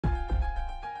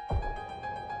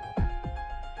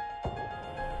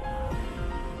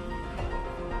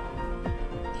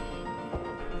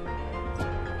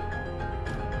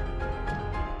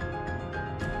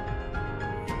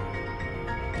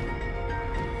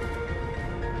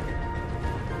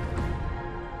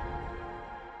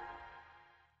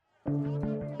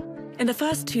In the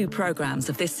first two programs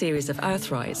of this series of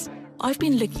Earthrise, I've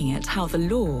been looking at how the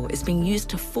law is being used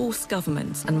to force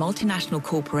governments and multinational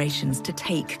corporations to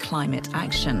take climate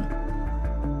action.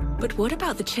 But what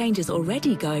about the changes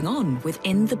already going on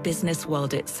within the business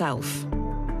world itself?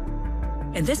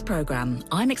 In this program,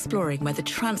 I'm exploring whether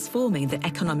transforming the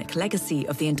economic legacy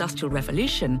of the Industrial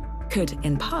Revolution could,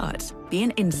 in part, be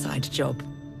an inside job.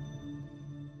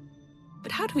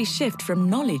 But how do we shift from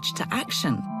knowledge to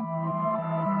action?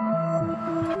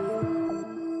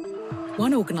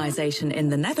 One organisation in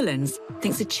the Netherlands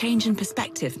thinks a change in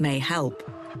perspective may help.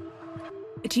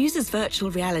 It uses virtual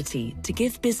reality to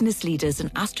give business leaders an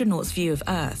astronaut's view of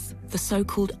Earth, the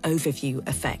so-called overview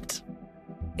effect.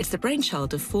 It's the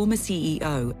brainchild of former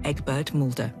CEO Egbert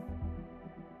Mulder.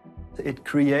 It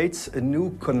creates a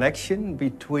new connection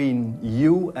between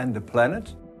you and the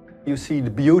planet. You see the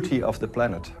beauty of the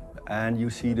planet and you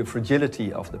see the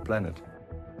fragility of the planet.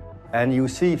 And you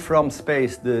see from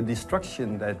space the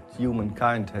destruction that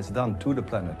humankind has done to the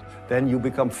planet. Then you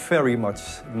become very much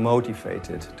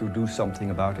motivated to do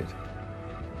something about it.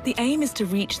 The aim is to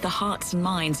reach the hearts and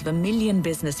minds of 1 million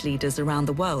business leaders around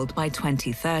the world by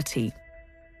 2030.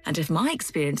 And if my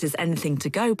experience is anything to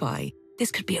go by,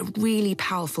 this could be a really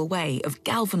powerful way of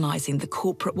galvanizing the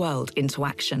corporate world into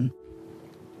action.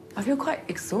 I feel quite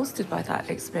exhausted by that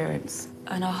experience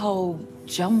and a whole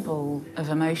jumble of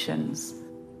emotions.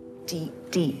 Deep,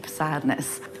 deep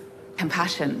sadness,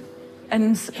 compassion,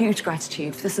 and huge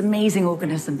gratitude for this amazing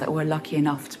organism that we're lucky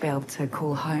enough to be able to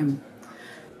call home.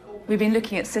 We've been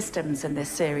looking at systems in this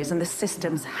series, and the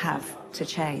systems have to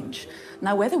change.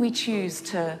 Now, whether we choose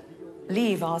to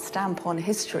leave our stamp on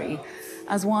history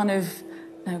as one of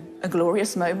a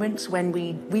glorious moment when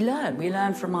we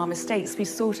learn from our mistakes, we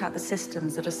sort out the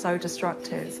systems that are so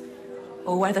destructive,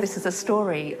 or whether this is a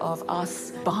story of us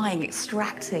buying,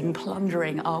 extracting,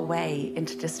 plundering our way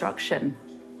into destruction,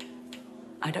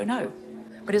 I don't know.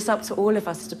 But it's up to all of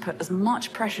us to put as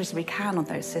much pressure as we can on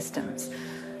those systems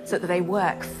so that they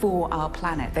work for our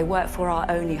planet, they work for our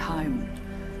only home.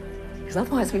 Because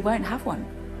otherwise we won't have one.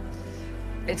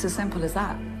 It's as simple as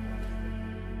that.